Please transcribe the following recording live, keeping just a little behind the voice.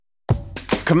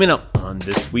Coming up on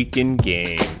This Week in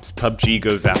Games, PUBG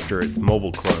goes after its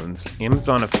mobile clones,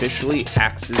 Amazon officially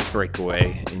axes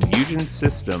Breakaway, and Eugen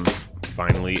Systems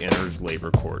finally enters labor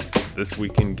courts. This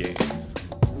Week in Games.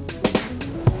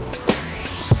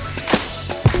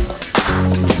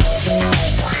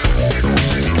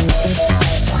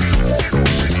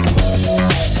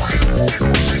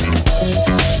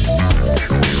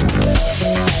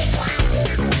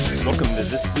 Welcome to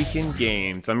This Week in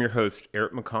Games. I'm your host,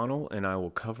 Eric McConnell, and I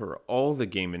will cover all the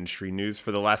game industry news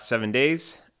for the last 7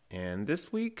 days. And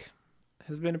this week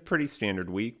has been a pretty standard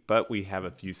week, but we have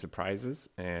a few surprises.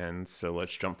 And so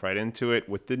let's jump right into it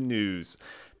with the news.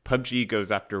 PUBG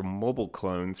goes after mobile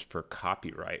clones for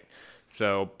copyright.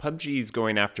 So PUBG is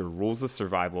going after Rules of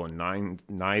Survival and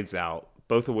Knives Out,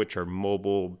 both of which are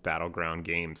mobile battleground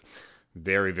games.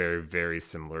 Very, very, very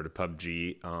similar to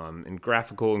PUBG in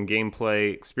graphical and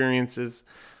gameplay experiences.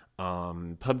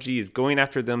 PUBG is going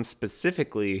after them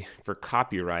specifically for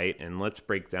copyright, and let's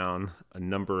break down a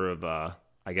number of,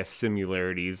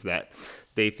 similarities that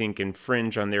they think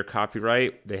infringe on their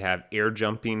copyright. They have air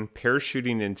jumping,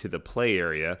 parachuting into the play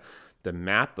area, the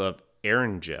map of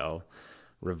Erangel,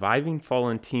 reviving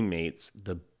fallen teammates,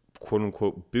 the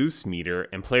quote-unquote boost meter,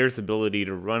 and players' ability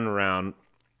to run around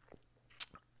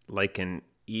like an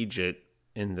Egypt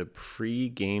in the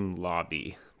pre-game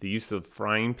lobby, the use of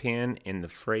frying pan, and the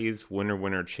phrase winner,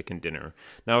 winner, chicken dinner.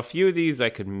 Now, a few of these I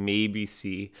could maybe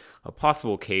see a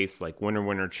possible case, like winner,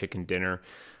 winner, chicken dinner.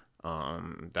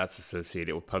 That's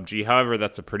associated with PUBG. However,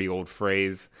 that's a pretty old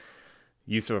phrase.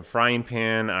 Use of a frying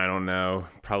pan, I don't know.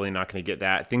 Probably not going to get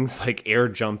that. Things like air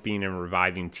jumping and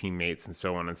reviving teammates and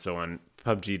so on and so on.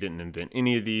 PUBG didn't invent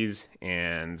any of these,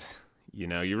 and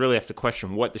you really have to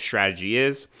question what the strategy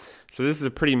is. So this is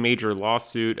a pretty major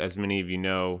lawsuit, as many of you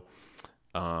know,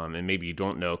 and maybe you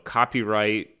don't know.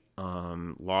 Copyright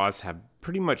laws have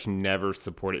pretty much never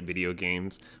supported video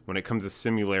games when it comes to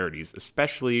similarities,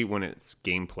 especially when it's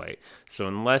gameplay. So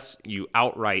unless you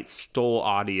outright stole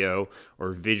audio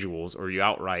or visuals, or you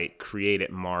outright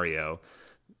created Mario,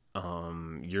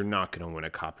 you're not going to win a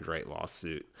copyright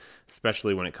lawsuit,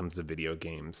 especially when it comes to video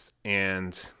games.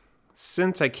 And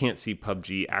since I can't see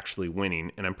PUBG actually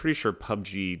winning, and I'm pretty sure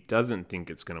PUBG doesn't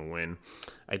think it's going to win,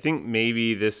 I think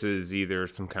maybe this is either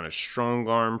some kind of strong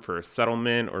arm for a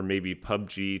settlement, or maybe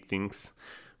PUBG thinks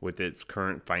with its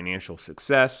current financial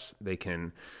success, they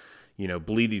can,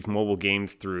 bleed these mobile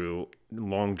games through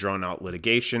long drawn out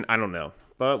litigation. I don't know,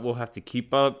 but we'll have to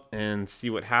keep up and see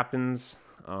what happens.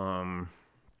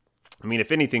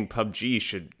 If anything, PUBG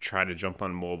should try to jump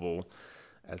on mobile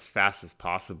as fast as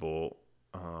possible,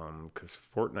 because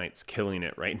Fortnite's killing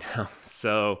it right now.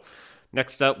 So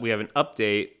next up, we have an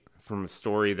update from a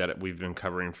story that we've been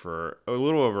covering for a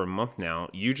little over a month now.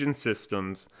 Eugen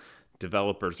Systems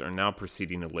developers are now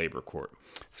proceeding to labor court.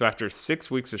 So after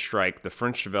 6 weeks of strike, the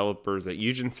French developers at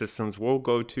Eugen Systems will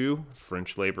go to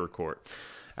French labor court.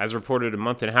 As reported a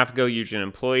month and a half ago, Eugen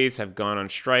employees have gone on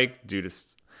strike due to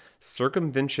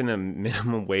circumvention of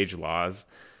minimum wage laws,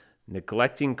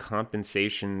 neglecting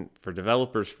compensation for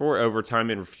developers for overtime,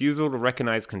 and refusal to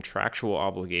recognize contractual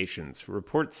obligations.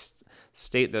 Reports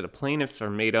state that the plaintiffs are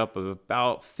made up of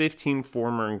about 15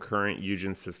 former and current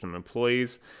Eugen System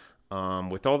employees.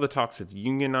 With all the talks of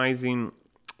unionizing,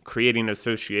 creating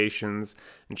associations,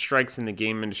 and strikes in the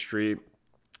game industry,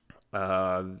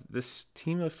 this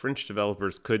team of French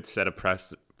developers could set a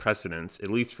precedence,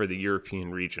 at least for the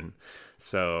European region.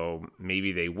 So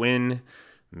maybe they win.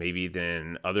 Maybe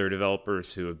then other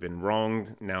developers who have been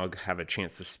wronged now have a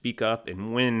chance to speak up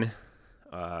and win.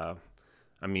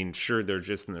 Sure, they're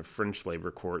just in the French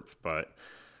labor courts, but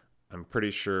I'm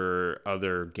pretty sure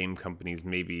other game companies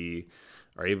maybe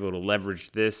are able to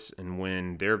leverage this and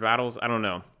win their battles. I don't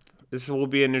know. This will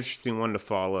be an interesting one to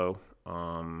follow.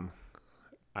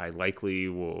 I likely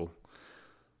will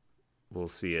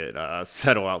see it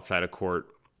settle outside of court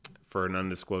for an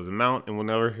undisclosed amount, and we'll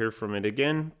never hear from it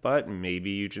again. But maybe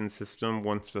Eugen System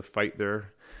wants to fight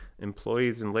their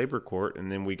employees in labor court, and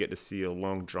then we get to see a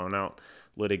long drawn-out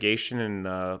litigation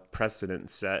and precedent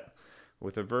set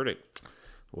with a verdict.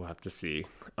 We'll have to see.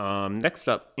 Next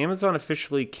up, Amazon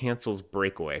officially cancels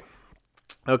Breakaway.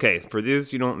 Okay, for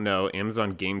those you don't know,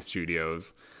 Amazon Game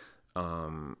Studios,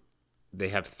 they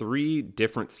have 3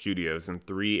 different studios in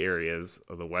 3 areas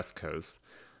of the West Coast.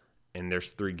 And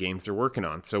there's 3 games they're working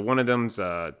on. So one of them's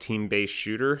a team-based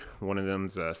shooter, one of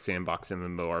them's a sandbox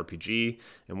MMORPG,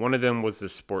 and one of them was the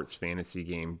sports fantasy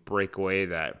game, Breakaway,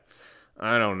 that,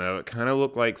 I don't know, it kind of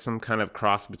looked like some kind of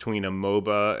cross between a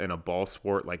MOBA and a ball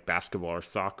sport like basketball or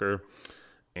soccer.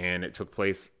 And it took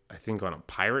place, I think, on a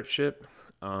pirate ship.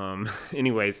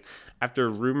 Anyways, after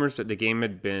rumors that the game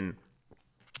had been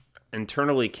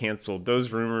internally canceled.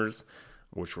 Those rumors,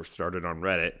 which were started on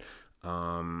Reddit,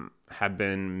 have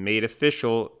been made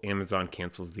official. Amazon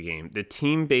cancels the game. The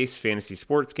team-based fantasy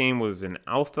sports game was in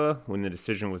alpha when the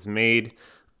decision was made.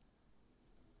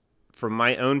 From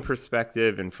my own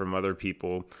perspective and from other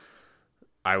people,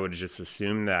 I would just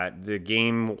assume that the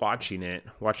game, watching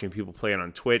people play it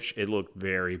on Twitch, it looked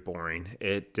very boring.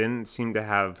 It didn't seem to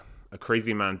have a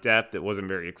crazy amount of depth. It wasn't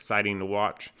very exciting to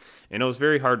watch. And it was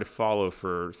very hard to follow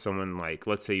for someone like,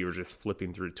 let's say you were just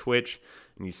flipping through Twitch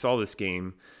and you saw this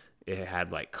game. It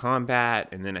had like combat,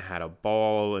 and then it had a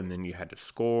ball, and then you had to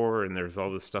score, and there's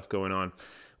all this stuff going on. It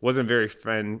wasn't very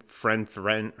fan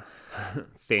friendly.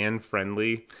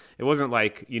 It wasn't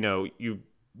like, you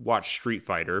watch Street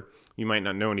Fighter. You might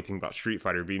not know anything about Street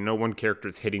Fighter, but you know one character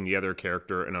is hitting the other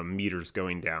character and a meter's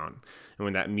going down. And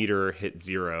when that meter hits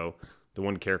 0, the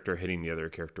one character hitting the other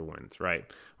character wins, right?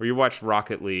 Or you watch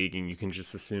Rocket League and you can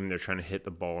just assume they're trying to hit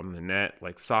the ball in the net,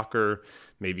 like soccer.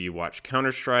 Maybe you watch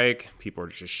Counter-Strike. People are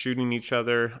just shooting each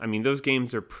other. I mean, those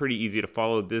games are pretty easy to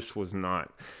follow. This was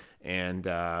not. And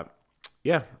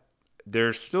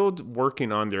they're still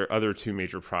working on their other 2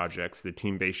 major projects, the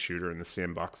team-based shooter and the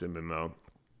sandbox MMO.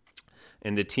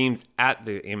 And the teams at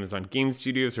the Amazon Game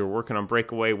Studios who are working on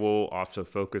Breakaway will also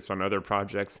focus on other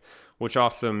projects, which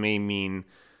also may mean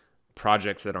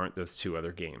projects that aren't those 2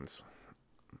 other games.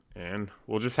 And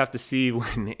we'll just have to see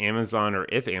when Amazon, or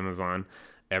if Amazon,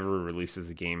 ever releases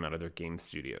a game out of their game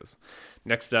studios.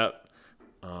 Next up,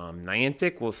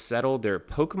 Niantic will settle their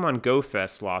Pokemon Go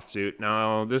Fest lawsuit.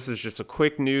 Now, this is just a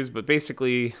quick news, but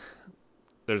basically,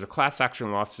 there's a class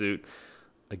action lawsuit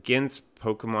against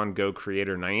Pokemon Go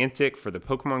creator Niantic for the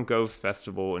Pokemon Go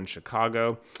Festival in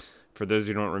Chicago. For those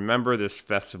who don't remember, this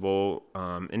festival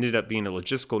ended up being a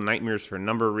logistical nightmare for a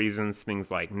number of reasons.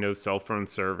 Things like no cell phone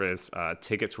service,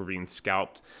 tickets were being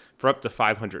scalped for up to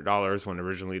 $500 when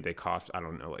originally they cost,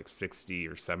 like $60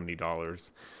 or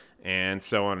 $70, and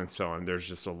so on and so on. There's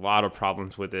just a lot of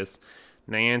problems with this.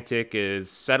 Niantic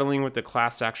is settling with the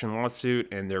class action lawsuit,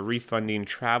 and they're refunding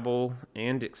travel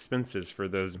and expenses for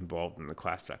those involved in the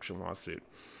class action lawsuit.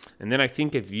 And then I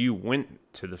think if you went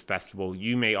to the festival,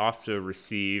 you may also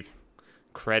receive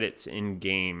credits in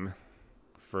game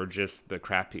for just the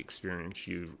crappy experience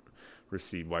you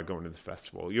received while going to the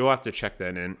festival. You'll have to check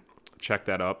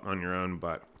that up on your own,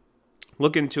 but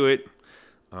look into it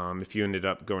if you ended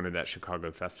up going to that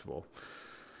Chicago festival.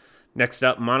 Next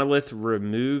up, Monolith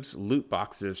removes loot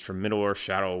boxes from Middle-earth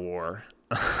Shadow War.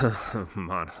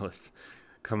 Monolith,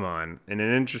 come on. In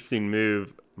an interesting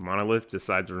move, Monolith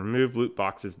decides to remove loot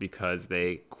boxes because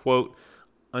they, quote,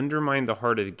 undermine the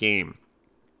heart of the game.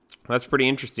 That's pretty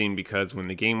interesting because when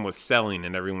the game was selling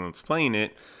and everyone was playing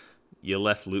it, you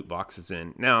left loot boxes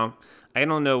in. Now, I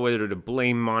don't know whether to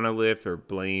blame Monolith or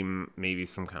blame maybe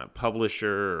some kind of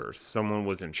publisher or someone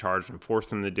was in charge and forced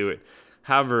them to do it.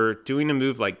 However, doing a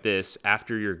move like this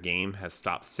after your game has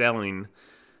stopped selling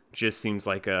just seems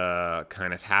like a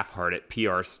kind of half-hearted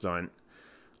PR stunt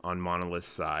on Monolith's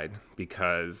side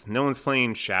because no one's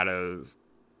playing Shadow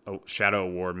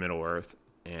War Middle-earth,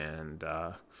 and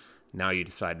now you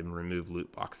decide to remove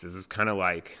loot boxes. It's kind of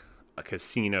like a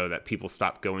casino that people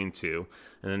stop going to,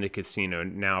 and then the casino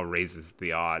now raises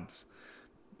the odds.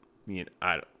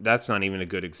 That's not even a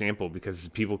good example because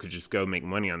people could just go make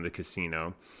money on the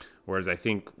casino. Whereas I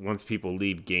think once people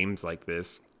leave games like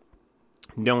this,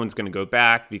 no one's going to go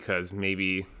back because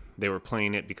maybe they were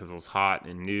playing it because it was hot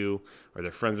and new, or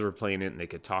their friends were playing it and they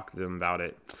could talk to them about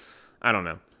it. I don't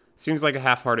know. Seems like a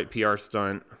half-hearted PR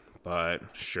stunt, but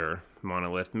sure,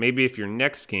 Monolith. Maybe if your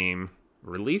next game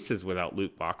releases without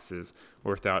loot boxes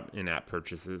or without in-app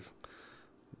purchases,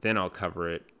 then I'll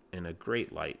cover it in a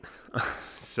great light.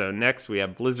 So next we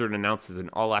have Blizzard announces an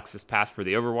all-access pass for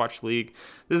the Overwatch League.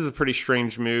 This is a pretty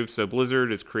strange move. So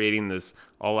Blizzard is creating this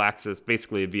all-access,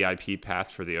 basically a VIP pass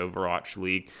for the Overwatch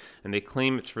League, and they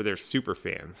claim it's for their super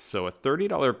fans. So a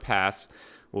 $30 pass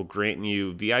will grant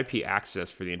you VIP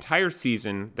access for the entire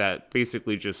season that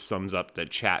basically just sums up the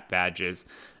chat badges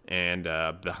and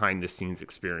behind-the-scenes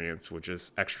experience, which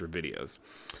is extra videos.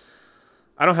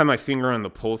 I don't have my finger on the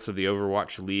pulse of the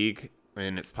Overwatch League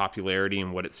and its popularity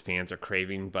and what its fans are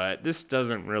craving, but this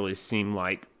doesn't really seem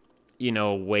like,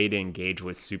 a way to engage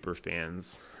with super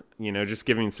fans. Just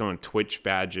giving someone Twitch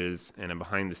badges and a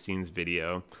behind-the-scenes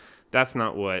video, that's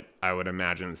not what I would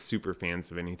imagine super fans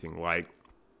of anything like.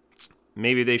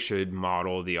 Maybe they should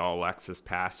model the all-access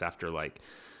pass after, like,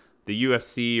 the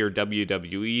UFC or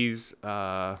WWE's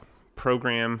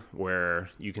program, where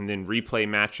you can then replay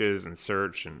matches and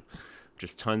search, and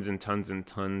just tons and tons and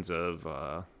tons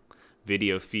of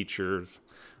video features.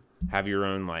 Have your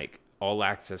own, like, all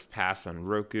access pass on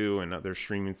Roku and other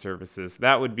streaming services.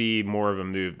 That would be more of a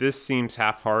move. This seems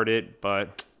half-hearted,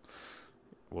 but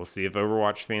we'll see if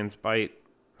Overwatch fans bite.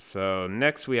 So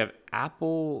next we have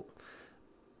Apple's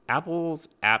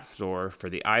App Store for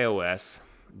the iOS.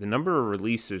 The number of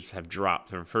releases have dropped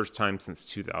for the first time since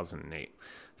 2008.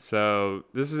 So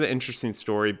this is an interesting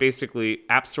story. Basically,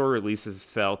 App Store releases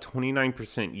fell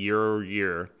 29% year over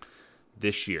year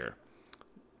this year.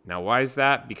 Now, why is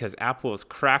that? Because Apple has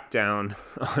cracked down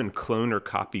on clone or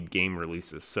copied game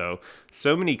releases. So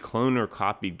many clone or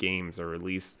copied games are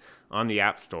released on the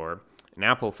App Store. And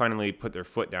Apple finally put their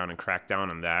foot down and cracked down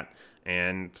on that.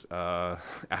 And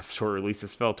App Store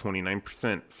releases fell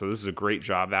 29%. So this is a great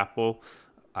job, Apple.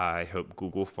 I hope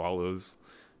Google follows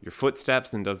your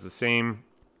footsteps and does the same.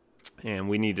 And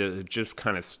we need to just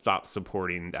kind of stop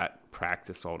supporting that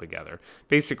practice altogether.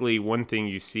 Basically, one thing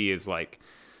you see is like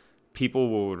people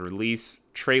will release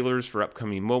trailers for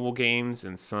upcoming mobile games,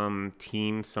 and some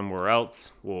team somewhere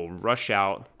else will rush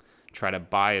out, try to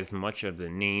buy as much of the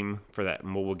name for that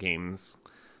mobile games,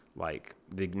 like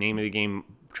the name of the game,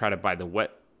 try to buy the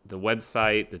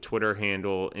website, the Twitter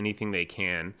handle, anything they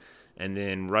can, and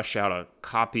then rush out a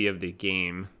copy of the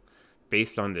game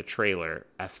based on the trailer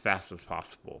as fast as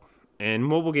possible. And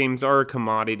mobile games are a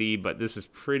commodity, but this is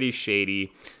pretty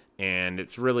shady, and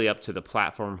it's really up to the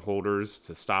platform holders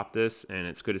to stop this, and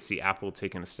it's good to see Apple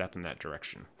taking a step in that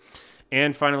direction.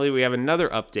 And finally, we have another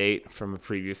update from a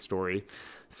previous story.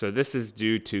 So this is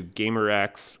due to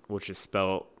GamerX, which is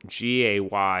spelled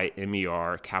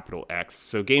Gaymer, capital X.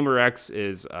 So GamerX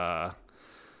is a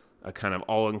kind of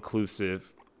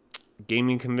all-inclusive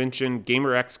gaming convention.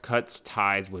 GamerX cuts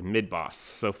ties with Midboss.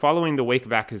 So following the wake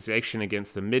of accusation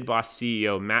against the Midboss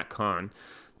CEO Matt Kahn,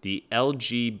 the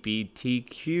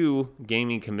LGBTQ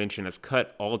gaming convention has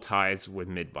cut all ties with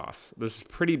Midboss. This is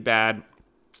pretty bad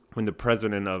when the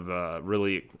president of a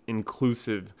really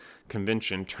inclusive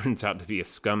convention turns out to be a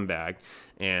scumbag.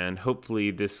 And hopefully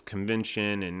this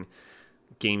convention and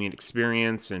gaming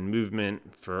experience and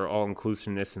movement for all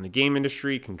inclusiveness in the game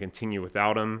industry can continue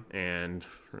without him. And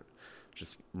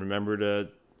just remember to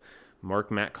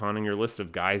mark Matt Kahn on your list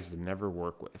of guys to never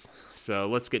work with. So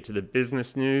let's get to the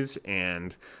business news.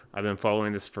 And I've been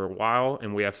following this for a while,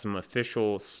 and we have some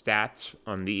official stats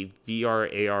on the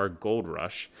VR AR gold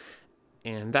rush.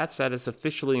 And that stat is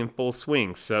officially in full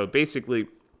swing. So basically,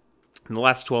 in the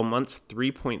last 12 months,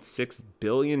 $3.6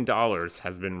 billion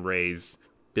has been raised,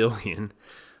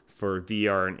 for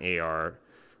VR and AR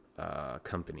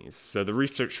companies. So the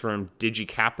research firm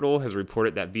DigiCapital has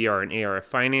reported that VR and AR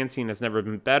financing has never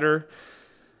been better.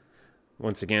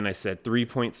 Once again, I said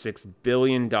 $3.6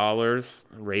 billion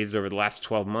raised over the last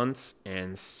 12 months,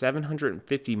 and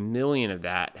 $750 million of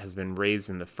that has been raised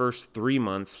in the first 3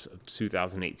 months of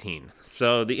 2018.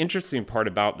 So the interesting part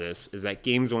about this is that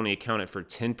games only accounted for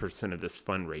 10% of this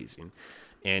fundraising.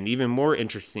 And even more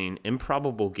interesting,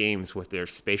 Improbable Games with their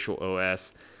spatial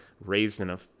OS raised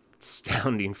an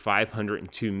astounding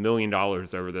 $502 million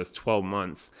over those 12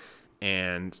 months.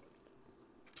 And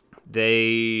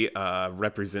they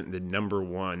represent the number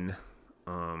one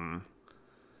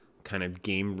kind of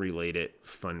game-related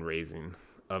fundraising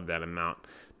of that amount.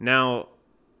 Now,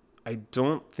 I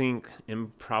don't think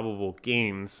Improbable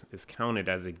Games is counted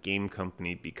as a game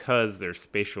company because their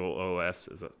spatial OS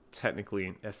is technically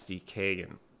an SDK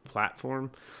and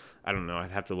platform. I don't know.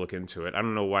 I'd have to look into it. I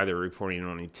don't know why they're reporting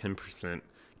only 10%.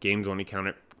 Games only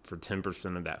counted for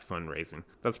 10% of that fundraising.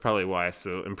 That's probably why.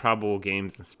 So Improbable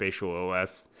Games and spatial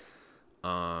OS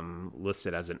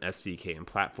listed as an SDK and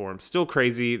platform. Still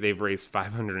crazy. They've raised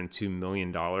 $502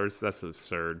 million. That's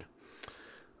absurd.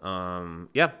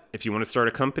 If you want to start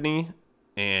a company,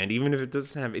 and even if it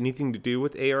doesn't have anything to do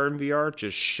with AR and VR,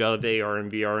 just shove AR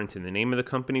and VR into the name of the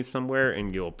company somewhere,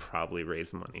 and you'll probably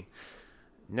raise money.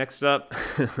 Next up,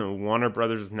 Warner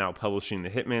Brothers is now publishing the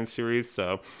Hitman series.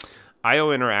 So IO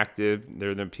Interactive,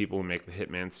 they're the people who make the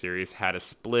Hitman series, had a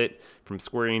split from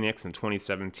Square Enix in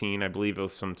 2017. I believe it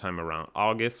was sometime around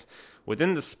August.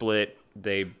 Within the split,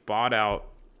 they bought out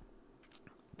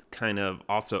kind of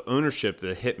also ownership of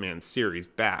the Hitman series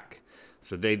back.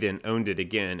 So they then owned it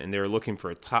again, and they were looking for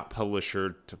a top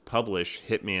publisher to publish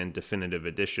Hitman Definitive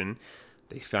Edition.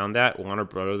 They found that Warner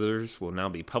Brothers will now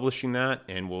be publishing that,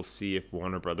 and we'll see if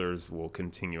Warner Brothers will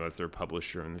continue as their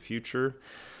publisher in the future.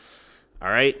 All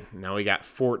right, now we got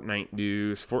Fortnite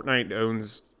news. Fortnite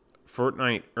earns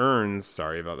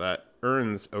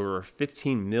over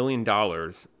 $15 million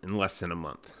in less than a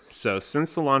month. So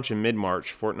since the launch in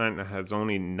mid-March, Fortnite has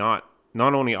not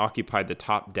only occupied the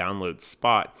top download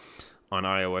spot on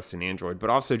iOS and Android, but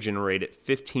also generated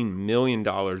 $15 million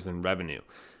in revenue.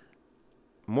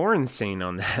 more insane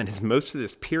on that is most of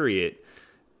this period,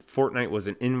 Fortnite was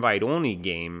an invite-only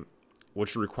game,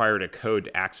 which required a code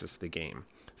to access the game.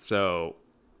 So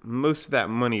most of that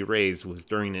money raised was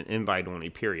during an invite-only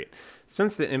period.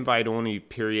 Since the invite-only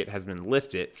period has been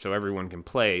lifted so everyone can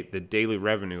play, the daily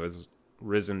revenue has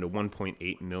risen to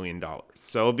 $1.8 million.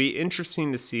 So it'll be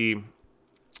interesting to see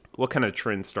what kind of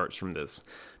trend starts from this.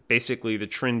 Basically, the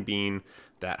trend being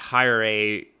that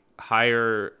higher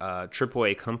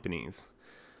AAA companies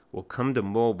will come to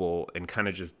mobile and kind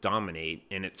of just dominate,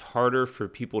 and it's harder for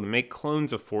people to make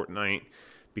clones of Fortnite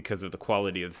because of the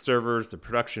quality of the servers, the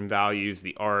production values,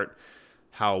 the art,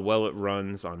 how well it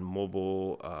runs on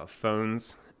mobile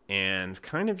phones, and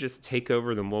kind of just take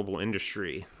over the mobile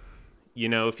industry. You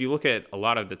know, if you look at a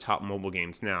lot of the top mobile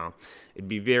games now, it'd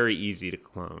be very easy to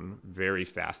clone, very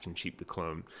fast and cheap to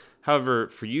clone. However,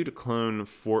 for you to clone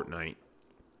Fortnite,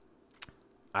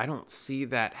 I don't see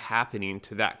that happening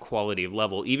to that quality of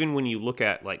level. Even when you look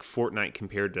at like Fortnite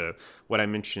compared to what I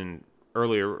mentioned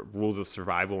earlier, Rules of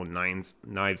Survival and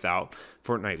Knives Out,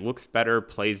 Fortnite looks better,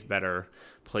 plays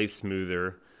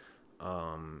smoother,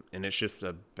 and it's just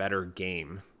a better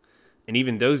game. And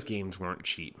even those games weren't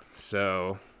cheap.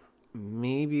 So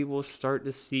maybe we'll start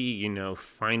to see, you know,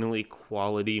 finally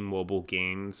quality mobile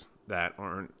games that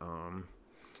aren't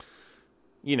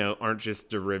just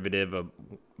derivative of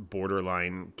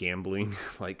borderline gambling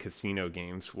like casino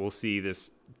games. We'll see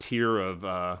this tier of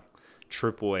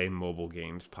AAA mobile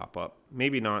games pop up.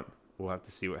 Maybe not. We'll have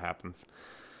to see what happens.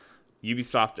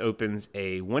 Ubisoft opens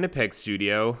a Winnipeg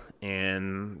studio,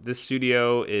 and this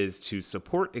studio is to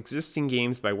support existing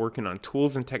games by working on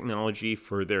tools and technology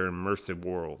for their immersive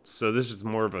worlds. So this is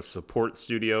more of a support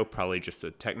studio, probably just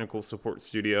a technical support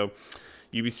studio.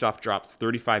 Ubisoft drops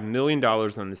 $35 million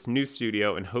on this new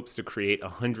studio and hopes to create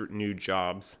 100 new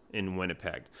jobs in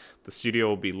Winnipeg. The studio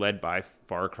will be led by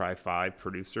Far Cry 5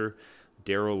 producer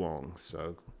Daryl Long.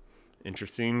 So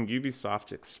interesting.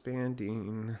 Ubisoft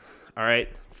expanding. All right,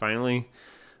 finally,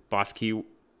 Boss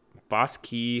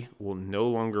Key will no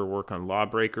longer work on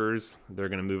Lawbreakers. They're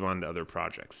going to move on to other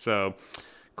projects. So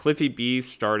Cliffy B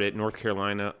started North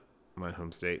Carolina, my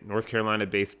home state, North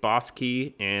Carolina-based Boss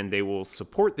Key, and they will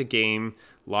support the game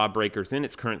Lawbreakers in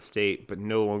its current state, but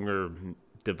no longer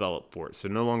develop for it. So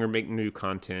no longer make new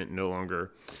content, no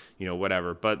longer,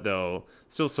 whatever. But they'll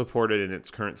still support it in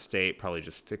its current state, probably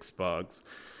just fix bugs,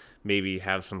 maybe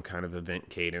have some kind of event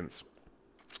cadence.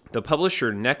 The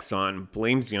publisher Nexon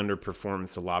blames the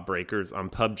underperformance of Lawbreakers on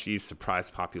PUBG's surprise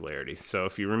popularity. So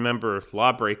if you remember,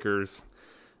 Lawbreakers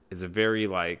is a very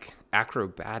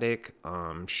acrobatic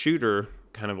shooter,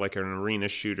 kind of like an arena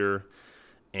shooter,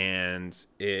 and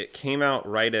it came out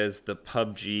right as the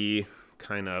PUBG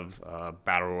kind of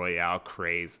battle royale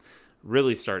craze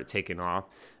really started taking off,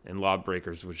 and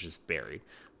Lawbreakers was just buried.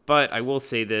 But I will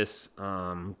say this,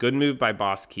 good move by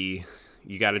Boss Key.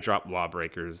 You got to drop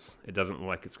Lawbreakers. It doesn't look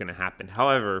like it's going to happen.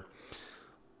 However,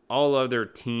 all other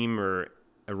team or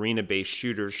arena-based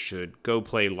shooters should go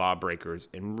play Lawbreakers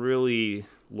and really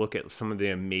look at some of the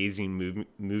amazing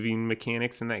moving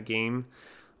mechanics in that game.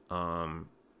 Some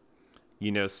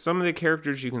of the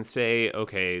characters you can say,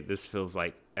 okay, this feels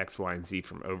like X, Y, and Z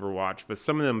from Overwatch, but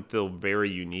some of them feel very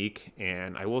unique.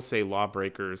 And I will say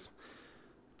Lawbreakers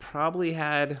probably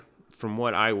had, from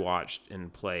what I watched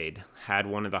and played, had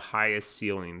one of the highest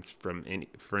ceilings for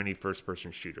any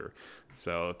first-person shooter.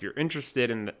 So if you're interested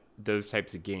in those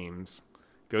types of games,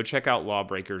 go check out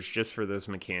Lawbreakers just for those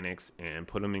mechanics and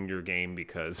put them in your game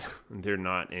because they're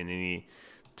not in any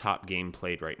top game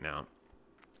played right now.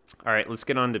 All right, let's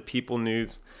get on to people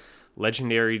news.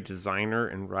 Legendary designer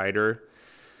and writer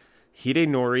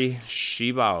Hidenori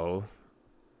Shibao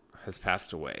has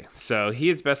passed away. So he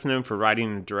is best known for writing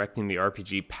and directing the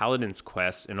RPG Paladin's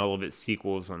Quest and all of its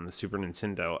sequels on the Super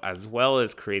Nintendo, as well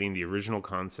as creating the original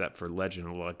concept for Legend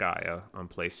of Legaia on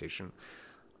PlayStation.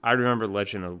 I remember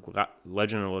Legend of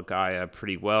Legaia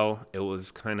pretty well. It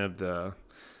was kind of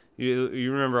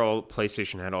you remember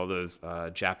PlayStation had all those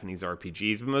Japanese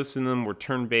RPGs, but most of them were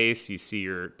turn-based. You see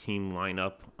your team line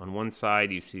up on one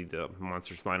side, you see the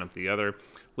monsters line up the other.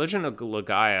 Legend of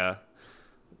Legaia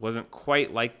wasn't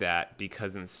quite like that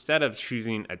because instead of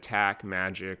choosing attack,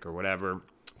 magic, or whatever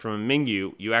from a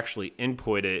menu, you actually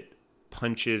inputted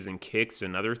punches and kicks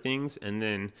and other things, and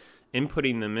then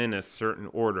inputting them in a certain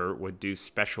order would do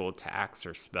special attacks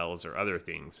or spells or other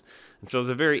things. And so it's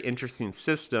a very interesting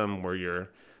system where you're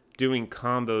doing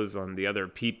combos on the other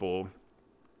people,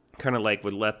 kind of like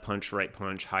with left punch, right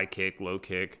punch, high kick, low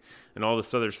kick, and all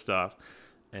this other stuff.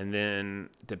 And then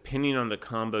depending on the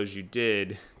combos you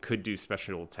did, could do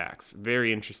special attacks.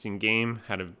 Very interesting game,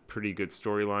 had a pretty good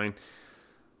storyline.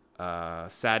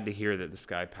 Sad to hear that this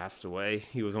guy passed away.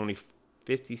 He was only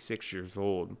 56 years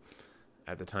old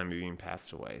at the time of being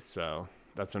passed away, so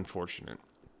that's unfortunate.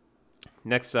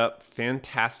 Next up,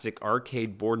 fantastic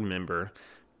arcade board member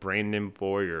Brandon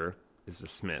Boyer is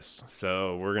dismissed.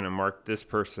 So we're going to mark this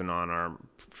person on our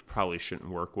probably shouldn't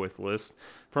work with list.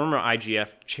 Former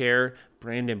IGF chair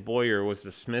Brandon Boyer was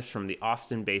dismissed from the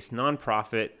Austin-based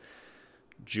nonprofit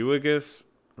Juegas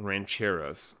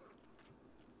Rancheros.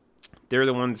 They're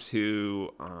the ones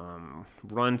who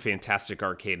run Fantastic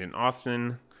Arcade in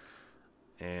Austin.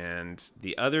 And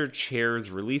the other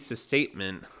chairs released a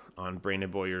statement on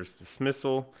Brandon Boyer's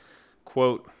dismissal.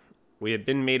 Quote, "We have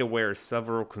been made aware of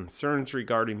several concerns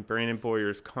regarding Brandon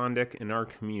Boyer's conduct in our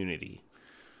community."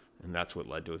 And that's what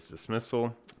led to his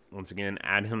dismissal. Once again,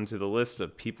 add him to the list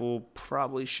of people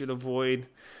probably should avoid.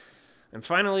 And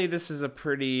finally, this is a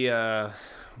pretty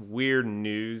weird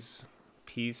news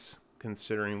piece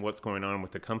considering what's going on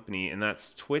with the company, and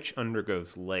that's Twitch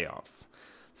undergoes layoffs.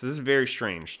 So this is very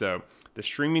strange. So the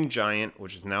streaming giant,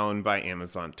 which is now owned by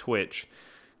Amazon, Twitch,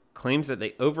 claims that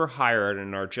they overhired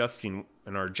and are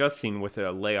adjusting with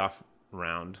a layoff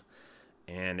round.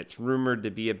 And it's rumored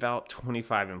to be about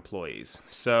 25 employees.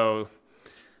 So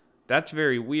that's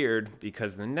very weird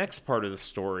because the next part of the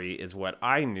story is what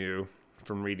I knew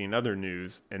from reading other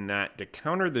news, and that to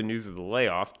counter the news of the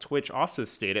layoff, Twitch also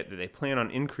stated that they plan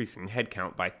on increasing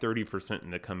headcount by 30%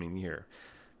 in the coming year.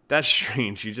 That's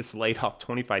strange. You just laid off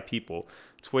 25 people.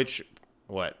 Twitch,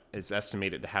 is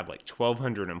estimated to have like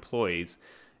 1,200 employees,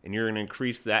 and you're going to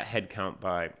increase that headcount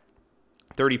by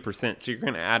 30%. So you're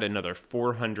going to add another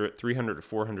 300 to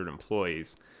 400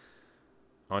 employees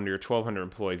onto your 1,200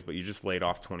 employees, but you just laid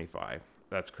off 25.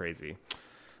 That's crazy.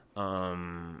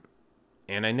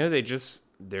 And I know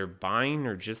they're buying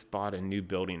or just bought a new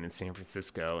building in San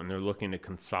Francisco, and they're looking to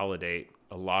consolidate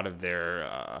a lot of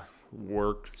their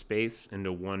workspace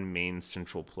into one main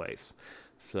central place.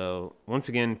 So once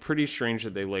again, pretty strange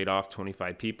that they laid off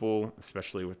 25 people,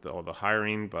 especially with all the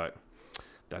hiring, but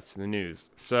that's the news.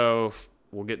 So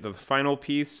we'll get to the final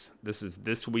piece. This is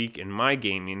This Week in My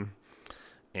Gaming,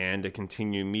 and to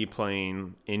continue me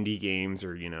playing indie games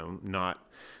or, not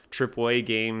AAA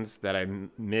games that I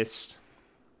missed.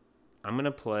 I'm going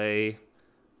to play,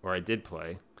 or I did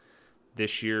play,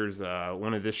 this year's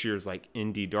one of this year's like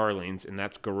indie darlings, and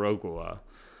that's Breakaway.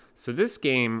 So this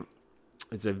game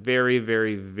is a very,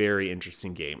 very, very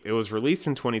interesting game. It was released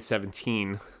in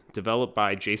 2017, developed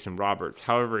by Jason Roberts.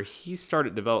 However, he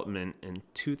started development in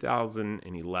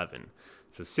 2011,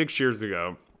 so 6 years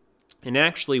ago, and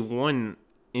actually won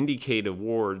Indiecade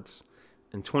Awards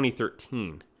in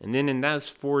 2013. And then in those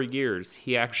 4 years,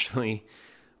 he actually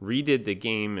redid the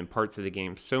game and parts of the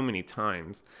game so many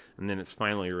times, and then it's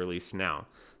finally released now.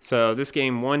 So this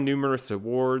game won numerous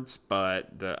awards,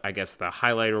 but the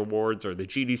highlight awards are the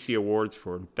GDC awards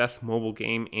for Best Mobile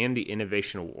Game and the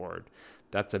Innovation Award.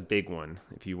 That's a big one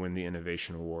if you win the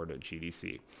Innovation Award at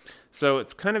GDC. So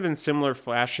it's kind of in similar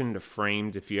fashion to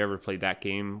Framed, if you ever played that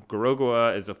game.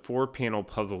 Breakaway is a 4-panel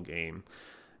puzzle game.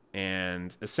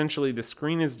 And essentially the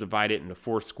screen is divided into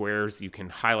 4 squares. You can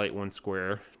highlight one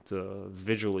square to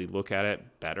visually look at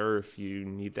it better if you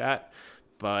need that.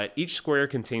 But each square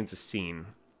contains a scene.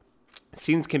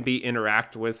 Scenes can be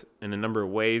interacted with in a number of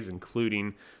ways,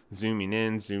 including zooming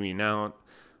in, zooming out,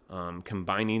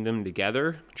 combining them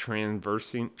together,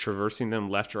 traversing them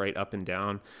left, right, up, and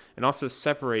down, and also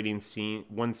separating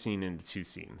one scene into 2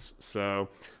 scenes. So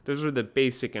those are the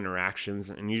basic interactions,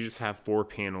 and you just have 4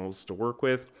 panels to work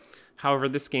with. However,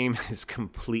 this game is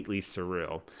completely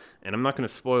surreal, and I'm not going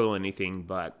to spoil anything,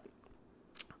 but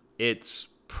it's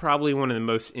probably one of the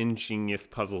most ingenious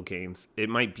puzzle games. It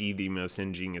might be the most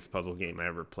ingenious puzzle game I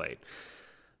ever played.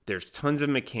 There's tons of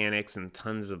mechanics and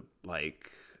tons of I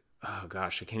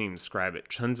can't even describe it.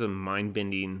 Tons of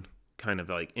mind-bending kind of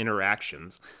like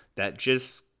interactions that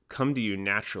just come to you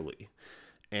naturally.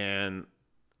 And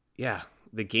yeah,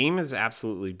 the game is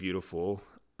absolutely beautiful.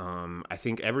 I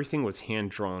think everything was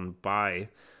hand-drawn by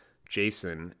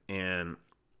Jason, and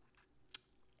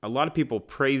a lot of people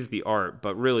praise the art,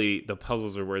 but really the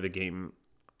puzzles are where the game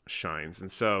shines.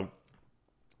 And so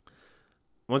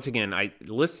once again, I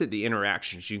listed the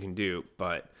interactions you can do,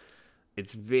 but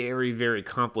it's very, very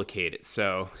complicated.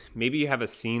 So maybe you have a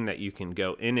scene that you can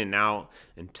go in and out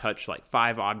and touch like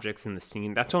 5 objects in the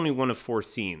scene. That's only one of 4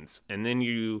 scenes. And then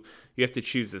you have to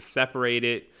choose to separate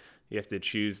it. You have to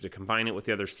choose to combine it with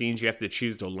the other scenes. You have to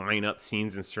choose to line up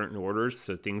scenes in certain orders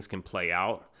so things can play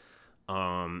out.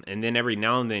 And then every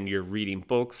now and then you're reading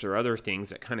books or other things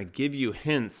that kind of give you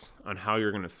hints on how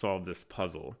you're going to solve this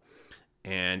puzzle.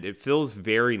 And it feels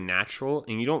very natural,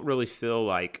 and you don't really feel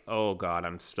like, oh God,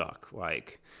 I'm stuck.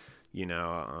 Like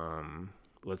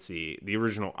Let's see, the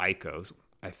original Ico,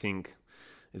 I think,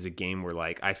 is a game where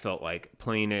like I felt like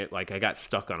playing it, like I got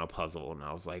stuck on a puzzle and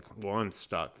I was like, well, I'm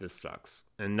stuck. This sucks.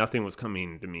 And nothing was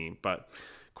coming to me. But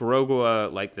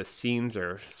Garogua, like the scenes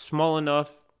are small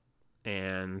enough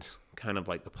and kind of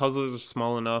like the puzzles are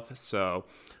small enough. So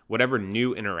whatever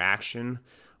new interaction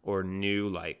or new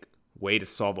like way to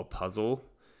solve a puzzle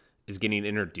is getting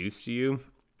introduced to you,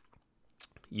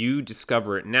 you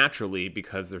discover it naturally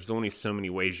because there's only so many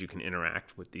ways you can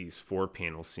interact with these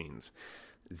 4-panel scenes.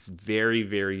 It's very,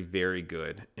 very, very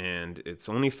good. And it's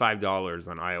only $5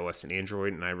 on iOS and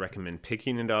Android, and I recommend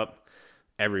picking it up.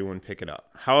 Everyone pick it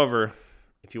up. However,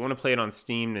 if you want to play it on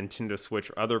Steam, Nintendo Switch,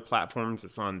 or other platforms,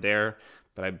 it's on there.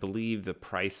 But I believe the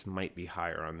price might be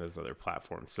higher on those other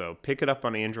platforms. So pick it up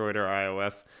on Android or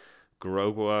iOS.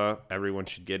 Garogua, everyone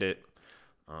should get it.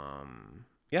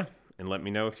 Yeah, and let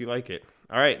me know if you like it.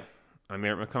 All right, I'm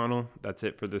Eric McConnell. That's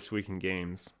it for This Week in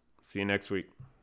Games. See you next week.